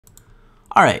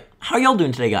Alright, how y'all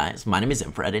doing today, guys? My name is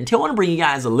InfraRed, and today I want to bring you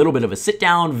guys a little bit of a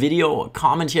sit-down video, a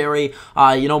commentary,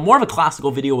 more of a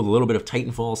classical video with a little bit of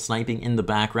Titanfall sniping in the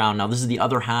background. Now, this is the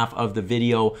other half of the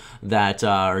video that,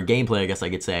 or gameplay, I guess I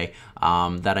could say,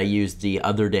 that I used the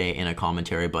other day in a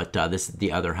commentary, but this is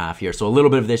the other half here. So a little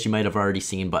bit of this you might have already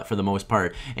seen, but for the most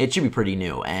part, it should be pretty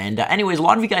new. And anyways, a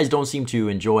lot of you guys don't seem to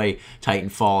enjoy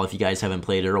Titanfall. If you guys haven't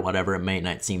played it or whatever, it may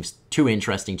not seem too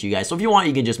interesting to you guys. So if you want,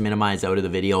 you can just minimize out of the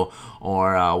video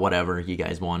or whatever you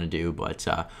guys want to do, but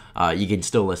you can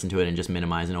still listen to it and just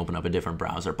minimize and open up a different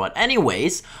browser. But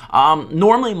anyways,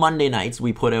 normally Monday nights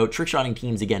we put out trick-shotting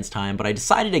teams against time, but I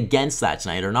decided against that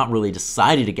tonight, or not really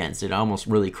decided against it. I almost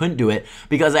really couldn't do it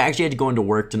because I actually had to go into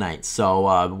work tonight.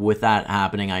 So with that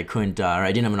happening, I couldn't, or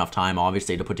I didn't have enough time,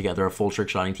 obviously, to put together a full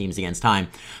trick-shotting teams against time.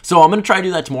 So I'm going to try to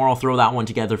do that tomorrow, throw that one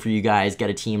together for you guys, get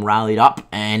a team rallied up,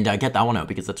 and get that one out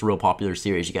because that's a real popular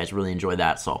series. You guys really enjoy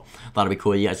that, so that'll be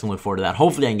cool. You guys can look forward to that.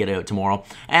 Hopefully I can get it out tomorrow.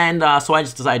 And so I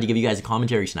just decided to give you guys a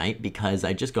commentary tonight because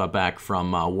I just got back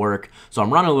from work, so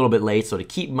I'm running a little bit late. So to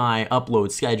keep my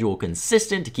upload schedule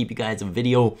consistent, to keep you guys a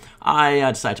video, I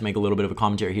decided to make a little bit of a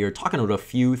commentary here, talking about a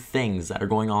few things that are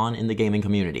going on in the gaming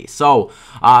community. So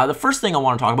the first thing I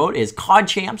want to talk about is COD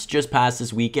Champs just passed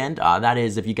this weekend. That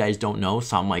is, if you guys don't know,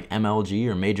 some like MLG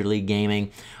or Major League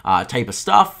Gaming type of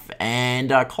stuff, and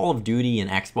Call of Duty and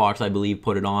Xbox, I believe,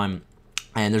 put it on,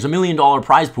 and there's $1 million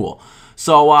prize pool.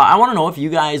 So I want to know if you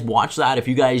guys watch that, if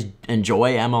you guys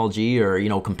enjoy MLG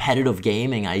or, competitive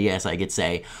gaming, I guess I could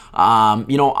say.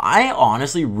 I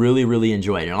honestly really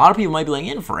enjoy it. And a lot of people might be like,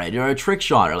 InfraRed, you're a trick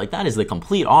shotter. Like, that is the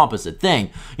complete opposite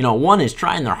thing. One is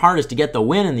trying their hardest to get the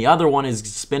win, and the other one is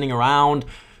spinning around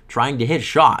trying to hit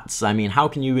shots. I mean, how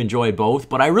can you enjoy both?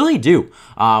 But I really do.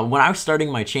 When I was starting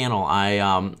my channel, I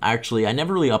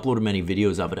never really uploaded many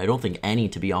videos of it. I don't think any,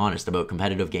 to be honest, about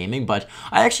competitive gaming, but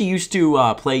I actually used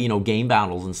to play, game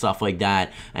battles and stuff like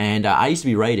that, and I used to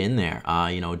be right in there,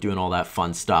 doing all that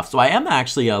fun stuff. So I am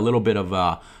actually a little bit of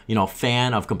a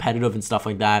fan of competitive and stuff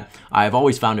like that. I've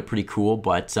always found it pretty cool,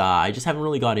 but I just haven't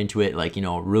really got into it, like,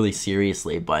 really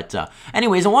seriously. But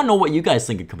anyways, I want to know what you guys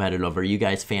think of competitive. Are you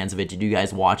guys fans of it? Did you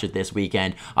guys watch it this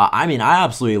weekend? I mean, I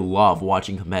absolutely love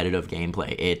watching competitive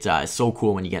gameplay. It's so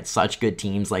cool when you get such good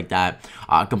teams like that.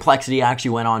 Complexity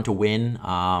actually went on to win,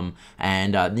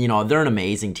 and they're an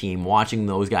amazing team. Watching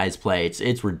those guys play,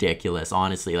 it's ridiculous,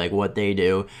 honestly. Like, what they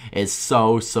do is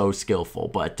so skillful.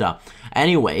 But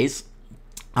anyways,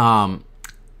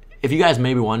 if you guys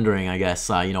may be wondering, I guess,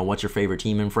 what's your favorite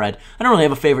team, InfraRed? I don't really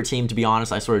have a favorite team, to be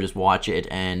honest. I sort of just watch it,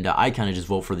 and I kind of just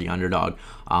vote for the underdog.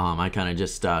 I kind of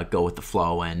just go with the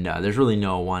flow, and there's really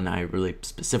no one I really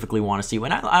specifically want to see.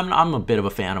 When I'm a bit of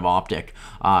a fan of Optic.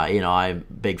 I'm a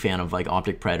big fan of, like,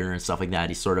 Optic Predator and stuff like that.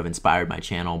 He sort of inspired my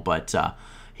channel, but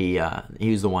he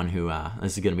was the one who,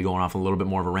 this is going to be going off a little bit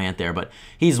more of a rant there, but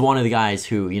he's one of the guys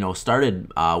who,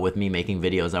 started with me making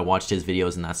videos. I watched his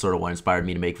videos, and that's sort of what inspired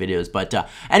me to make videos. But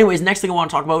anyways, next thing I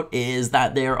want to talk about is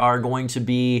that there are going to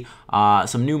be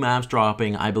some new maps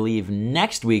dropping, I believe,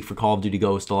 next week for Call of Duty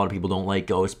Ghost. A lot of people don't like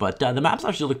Ghost, but the maps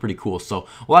actually look pretty cool, so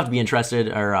we'll have to be interested,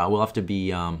 or we'll have to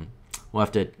be... We'll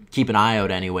have to keep an eye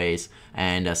out anyways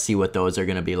and see what those are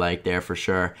going to be like there for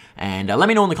sure. And let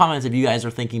me know in the comments if you guys are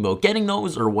thinking about getting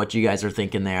those or what you guys are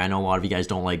thinking there. I know a lot of you guys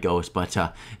don't like Ghost, but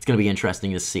it's going to be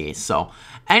interesting to see. So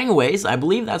anyways, I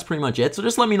believe that's pretty much it. So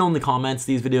just let me know in the comments.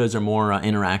 These videos are more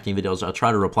interacting videos. I'll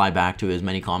try to reply back to as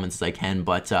many comments as I can.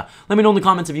 But let me know in the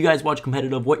comments if you guys watch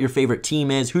competitive, what your favorite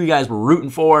team is, who you guys were rooting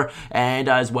for, and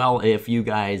as well if you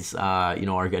guys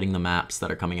are getting the maps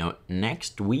that are coming out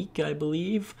next week, I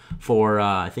believe, for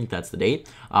I think that's the date,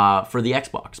 for the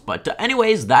Xbox. But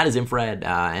anyways, that is InfraRed,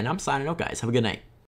 and I'm signing out, guys. Have a good night.